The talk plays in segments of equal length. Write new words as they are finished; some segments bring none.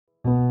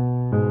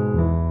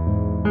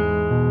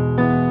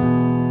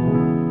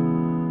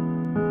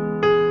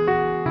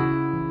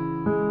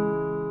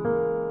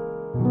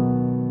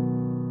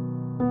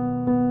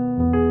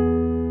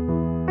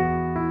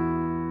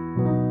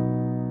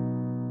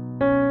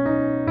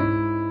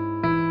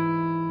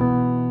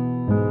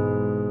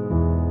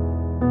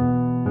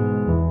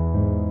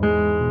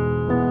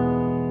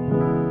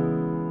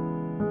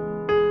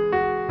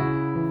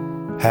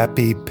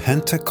Happy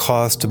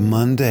Pentecost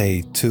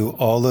Monday to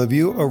all of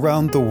you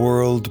around the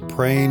world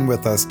praying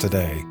with us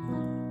today.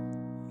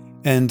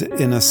 And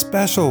in a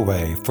special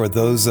way for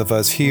those of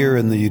us here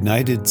in the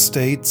United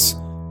States,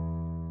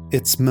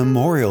 it's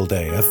Memorial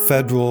Day, a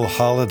federal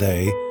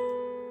holiday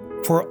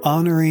for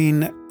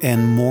honoring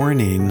and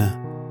mourning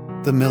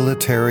the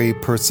military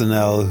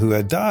personnel who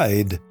had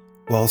died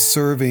while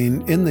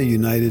serving in the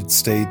United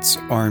States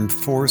Armed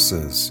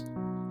Forces.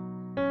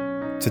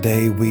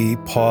 Today we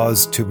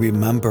pause to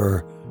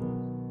remember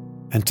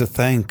and to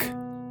thank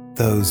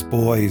those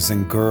boys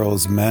and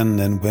girls, men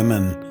and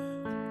women,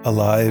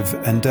 alive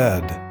and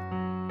dead,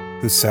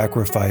 who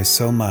sacrificed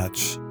so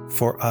much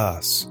for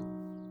us.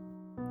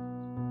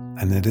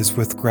 And it is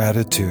with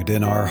gratitude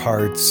in our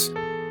hearts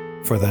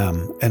for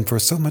them and for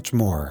so much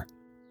more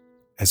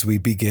as we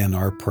begin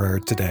our prayer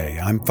today.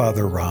 I'm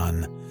Father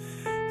Ron,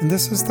 and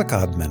this is the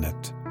God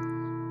Minute.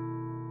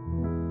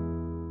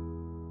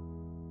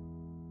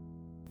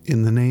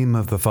 In the name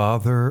of the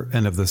Father,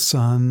 and of the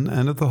Son,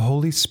 and of the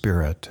Holy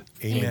Spirit.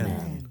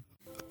 Amen.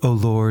 O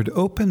Lord,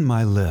 open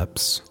my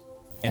lips,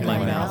 and my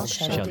mouth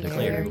shall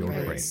declare your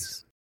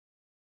praise.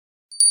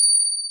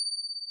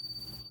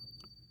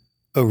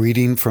 A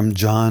reading from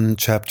John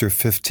chapter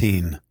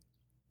 15,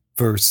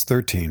 verse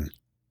 13.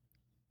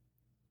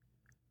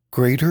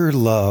 Greater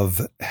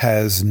love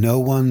has no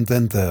one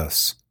than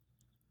this,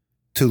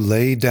 to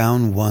lay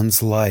down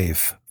one's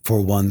life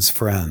for one's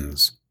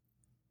friends.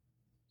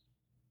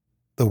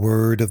 The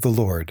word of the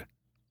Lord.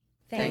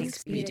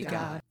 Thanks be to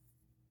God.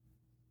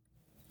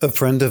 A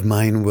friend of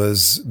mine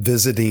was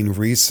visiting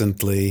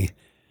recently,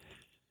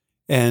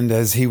 and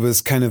as he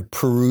was kind of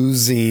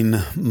perusing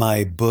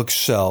my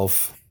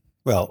bookshelf,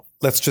 well,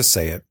 let's just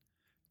say it,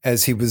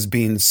 as he was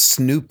being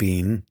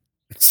Snoopy,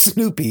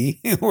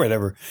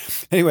 whatever.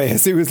 Anyway,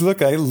 as he was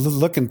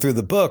looking through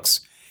the books,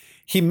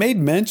 he made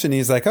mention,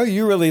 he's like, "Oh,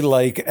 you really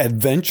like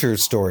adventure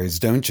stories,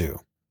 don't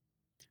you?"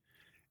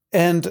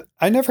 And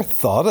I never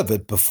thought of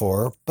it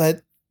before,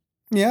 but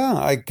yeah,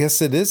 I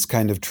guess it is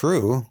kind of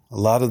true. A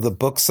lot of the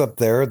books up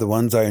there, the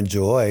ones I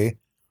enjoy,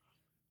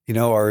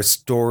 are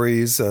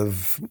stories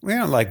of,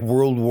 like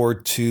World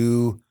War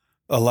II,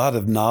 a lot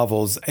of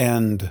novels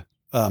and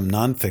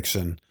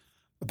nonfiction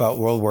about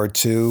World War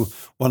II.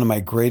 One of my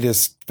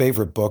greatest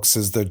favorite books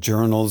is the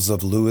Journals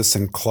of Lewis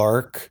and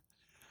Clark,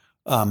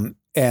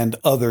 and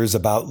others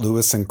about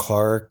Lewis and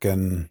Clark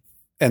and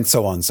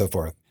so on and so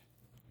forth.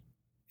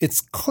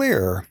 It's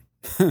clear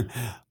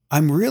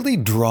I'm really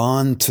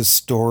drawn to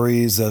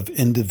stories of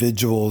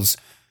individuals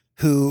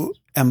who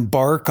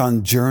embark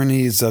on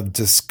journeys of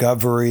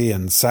discovery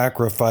and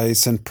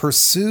sacrifice in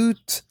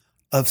pursuit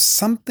of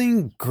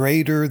something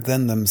greater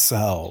than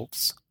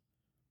themselves.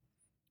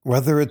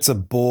 Whether it's a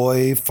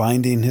boy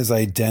finding his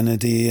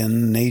identity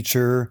in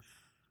nature,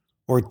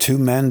 or two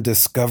men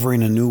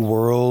discovering a new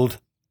world,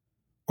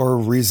 or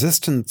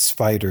resistance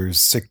fighters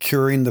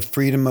securing the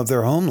freedom of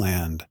their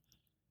homeland.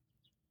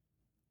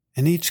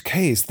 In each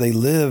case, they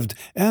lived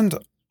and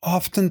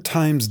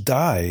oftentimes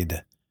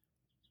died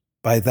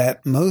by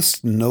that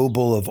most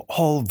noble of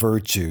all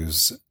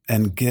virtues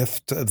and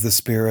gift of the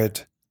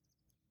Spirit,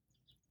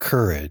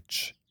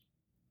 courage.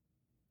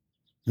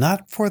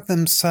 Not for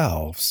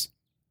themselves,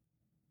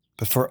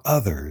 but for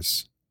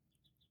others.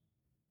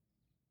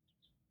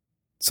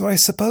 So I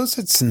suppose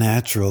it's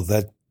natural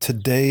that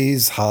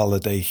today's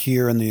holiday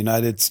here in the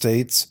United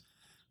States,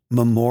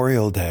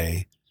 Memorial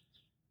Day,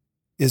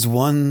 is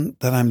one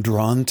that I'm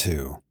drawn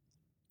to.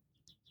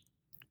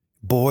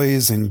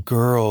 Boys and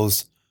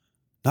girls,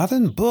 not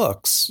in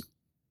books,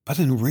 but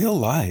in real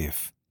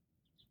life.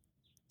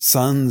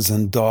 Sons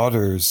and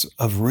daughters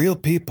of real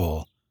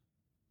people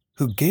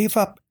who gave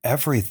up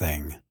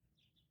everything,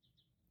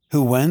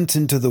 who went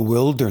into the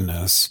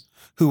wilderness,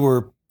 who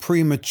were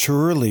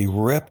prematurely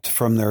ripped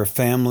from their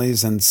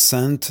families and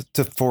sent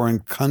to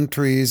foreign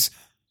countries,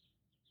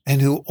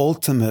 and who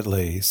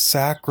ultimately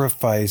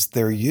sacrificed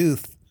their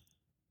youth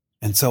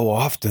and so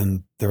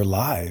often their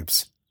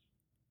lives,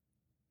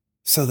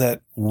 so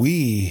that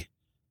we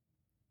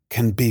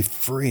can be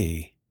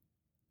free.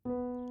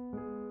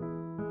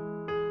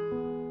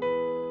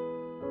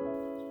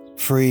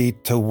 Free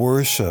to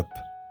worship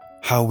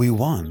how we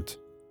want,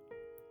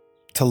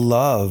 to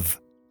love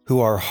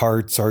who our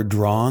hearts are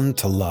drawn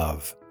to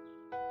love,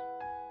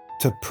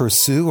 to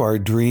pursue our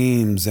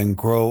dreams and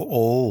grow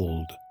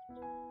old.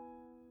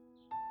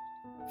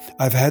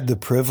 I've had the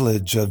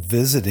privilege of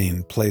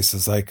visiting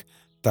places like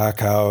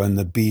Dachau and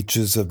the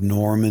beaches of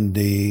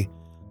Normandy,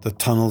 the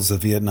tunnels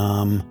of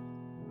Vietnam.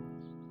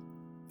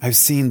 I've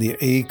seen the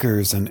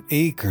acres and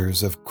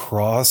acres of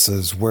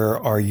crosses where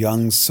our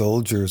young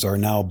soldiers are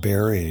now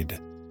buried,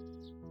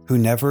 who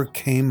never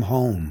came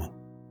home.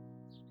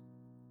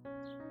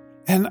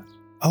 And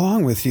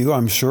along with you,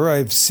 I'm sure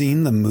I've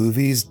seen the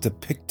movies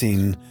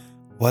depicting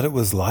what it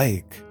was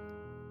like.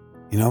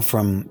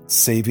 From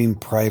Saving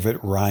Private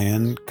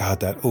Ryan,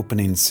 God, that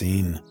opening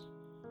scene,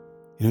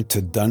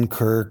 to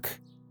Dunkirk.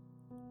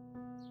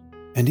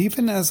 And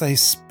even as I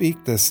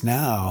speak this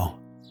now,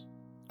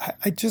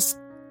 I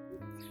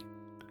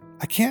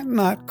I can't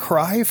not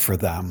cry for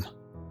them.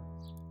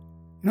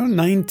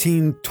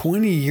 19,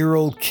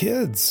 20-year-old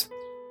kids,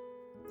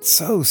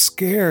 so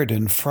scared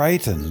and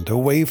frightened,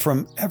 away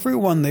from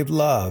everyone they've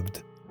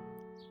loved,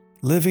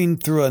 living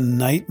through a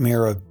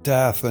nightmare of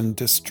death and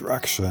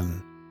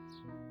destruction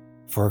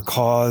for a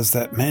cause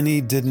that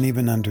many didn't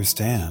even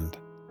understand.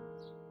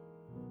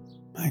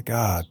 My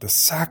God, the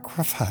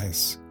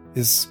sacrifice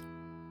is...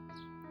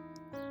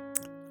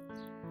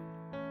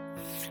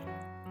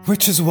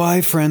 Which is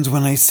why, friends,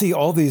 when I see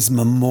all these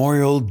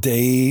Memorial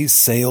Day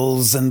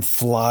sales and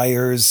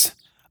flyers,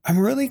 I'm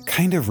really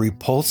kind of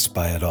repulsed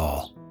by it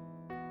all.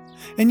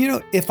 And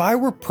if I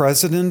were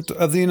president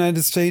of the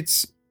United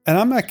States, and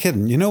I'm not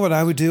kidding, you know what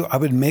I would do? I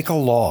would make a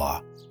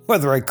law,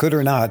 whether I could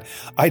or not,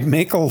 I'd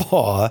make a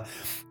law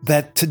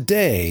that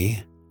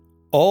today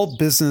all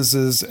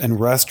businesses and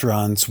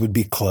restaurants would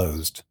be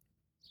closed.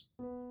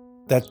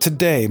 That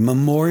today,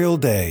 Memorial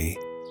Day,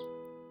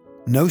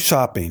 no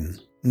shopping,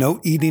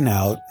 no eating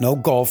out, no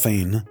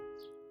golfing,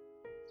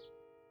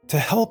 to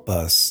help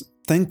us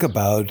think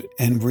about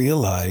and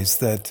realize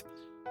that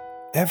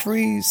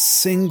every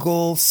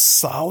single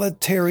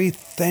solitary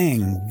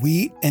thing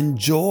we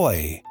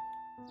enjoy,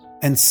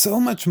 and so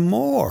much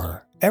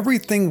more,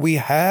 everything we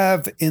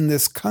have in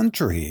this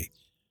country,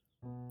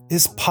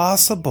 is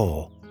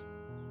possible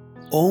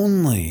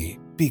only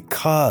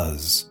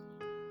because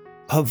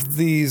of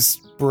these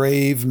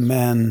brave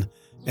men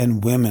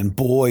and women,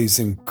 boys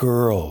and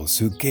girls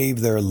who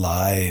gave their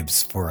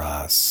lives for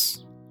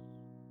us,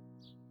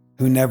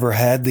 who never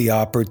had the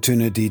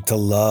opportunity to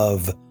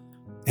love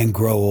and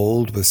grow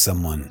old with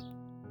someone,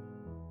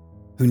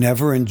 who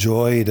never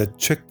enjoyed a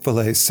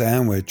Chick-fil-A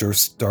sandwich or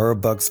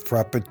Starbucks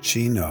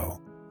Frappuccino,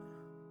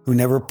 who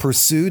never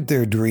pursued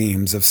their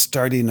dreams of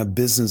starting a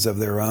business of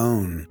their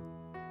own,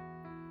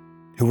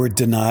 who were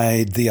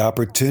denied the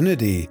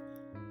opportunity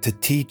to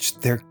teach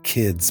their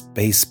kids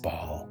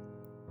baseball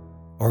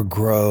or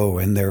grow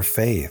in their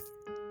faith.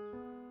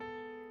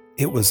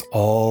 It was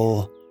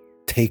all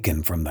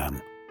taken from them.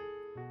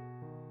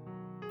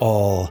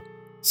 All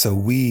so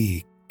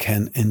we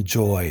can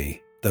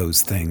enjoy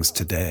those things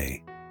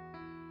today.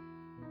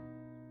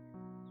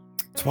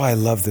 That's why I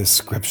love this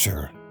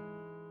scripture.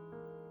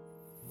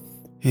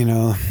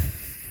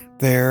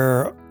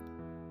 There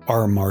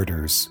are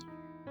martyrs.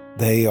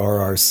 They are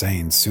our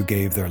saints who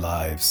gave their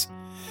lives.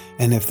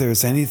 And if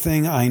there's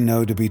anything I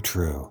know to be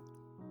true,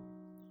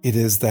 it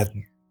is that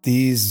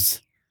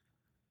these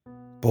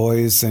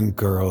boys and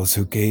girls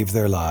who gave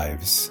their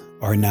lives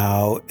are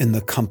now in the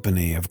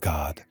company of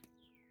God,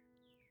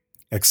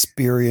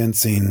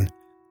 experiencing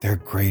their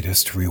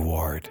greatest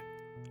reward.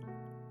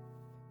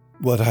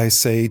 What I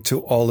say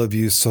to all of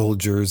you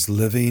soldiers,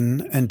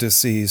 living and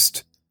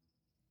deceased,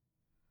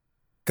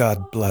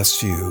 God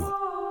bless you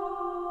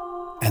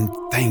and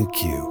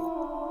thank you.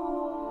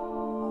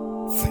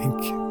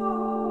 Thank you.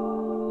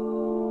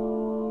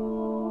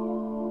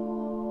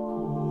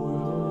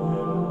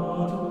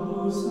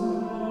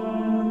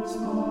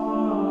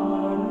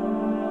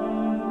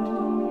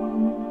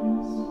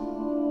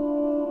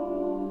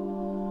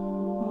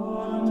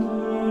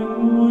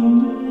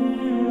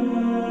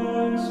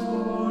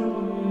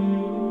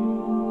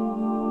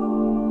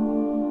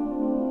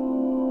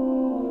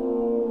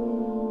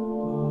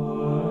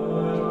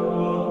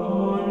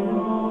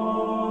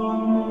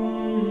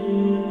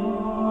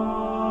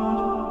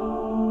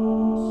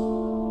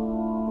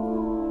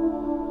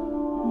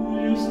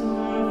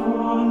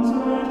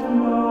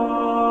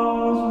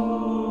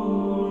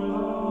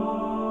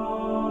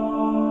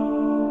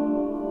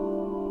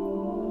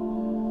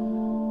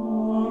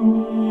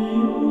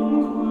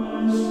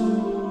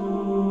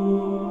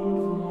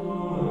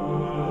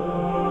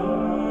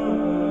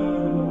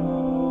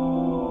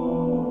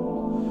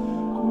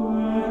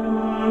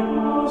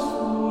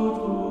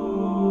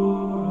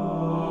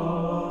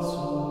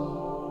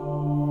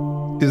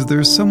 Is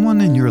there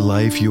someone in your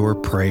life you're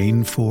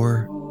praying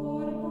for?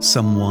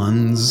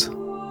 Someone's?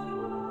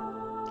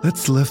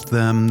 Let's lift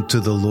them to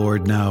the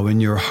Lord now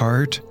in your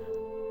heart,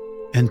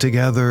 and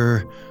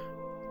together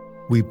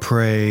we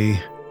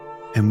pray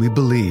and we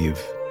believe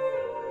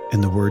in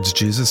the words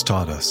Jesus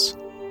taught us.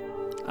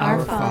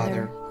 Our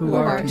Father, who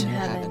art in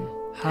heaven,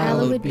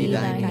 hallowed be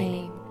thy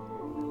name.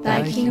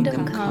 Thy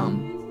kingdom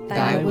come,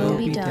 thy will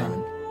be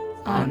done,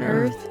 on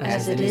earth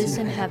as it is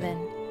in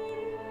heaven.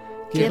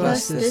 Give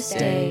us this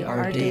day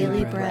our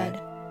daily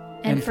bread,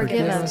 and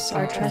forgive us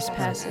our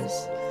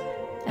trespasses,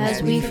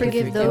 as we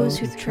forgive those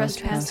who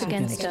trespass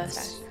against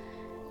us.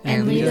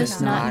 And lead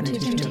us not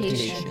into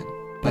temptation,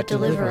 but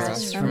deliver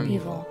us from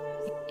evil.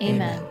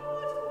 Amen.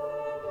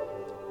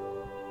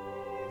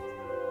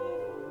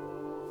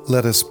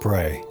 Let us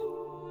pray.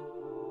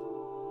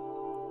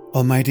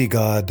 Almighty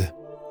God,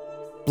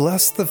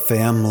 bless the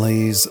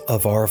families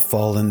of our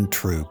fallen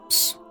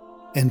troops,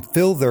 and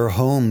fill their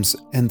homes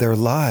and their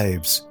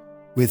lives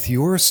with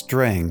your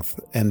strength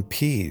and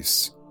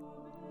peace.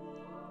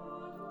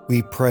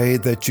 We pray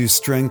that you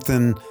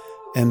strengthen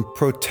and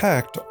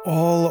protect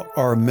all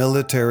our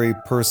military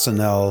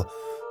personnel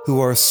who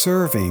are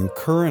serving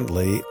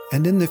currently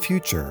and in the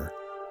future,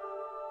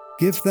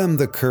 Give them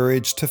the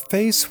courage to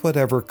face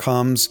whatever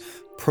comes,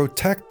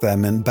 protect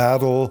them in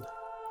battle,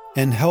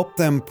 and help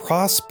them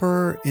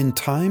prosper in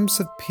times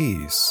of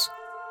peace.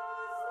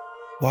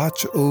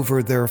 Watch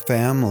over their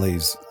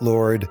families,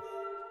 Lord,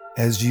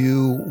 as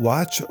you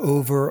watch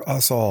over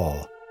us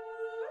all.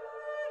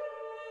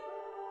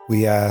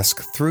 We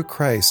ask through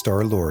Christ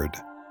our Lord.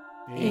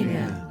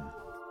 Amen.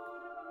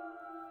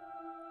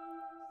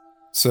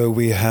 So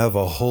we have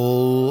a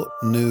whole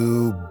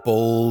new,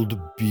 bold,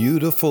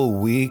 beautiful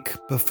week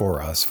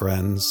before us,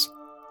 friends.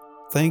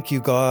 Thank you,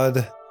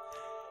 God.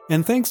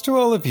 And thanks to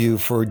all of you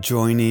for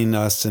joining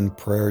us in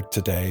prayer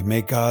today.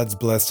 May God's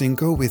blessing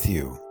go with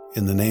you.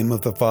 In the name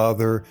of the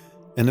Father,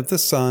 and of the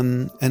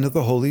Son, and of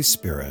the Holy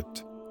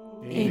Spirit.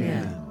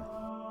 Amen.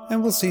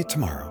 And we'll see you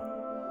tomorrow.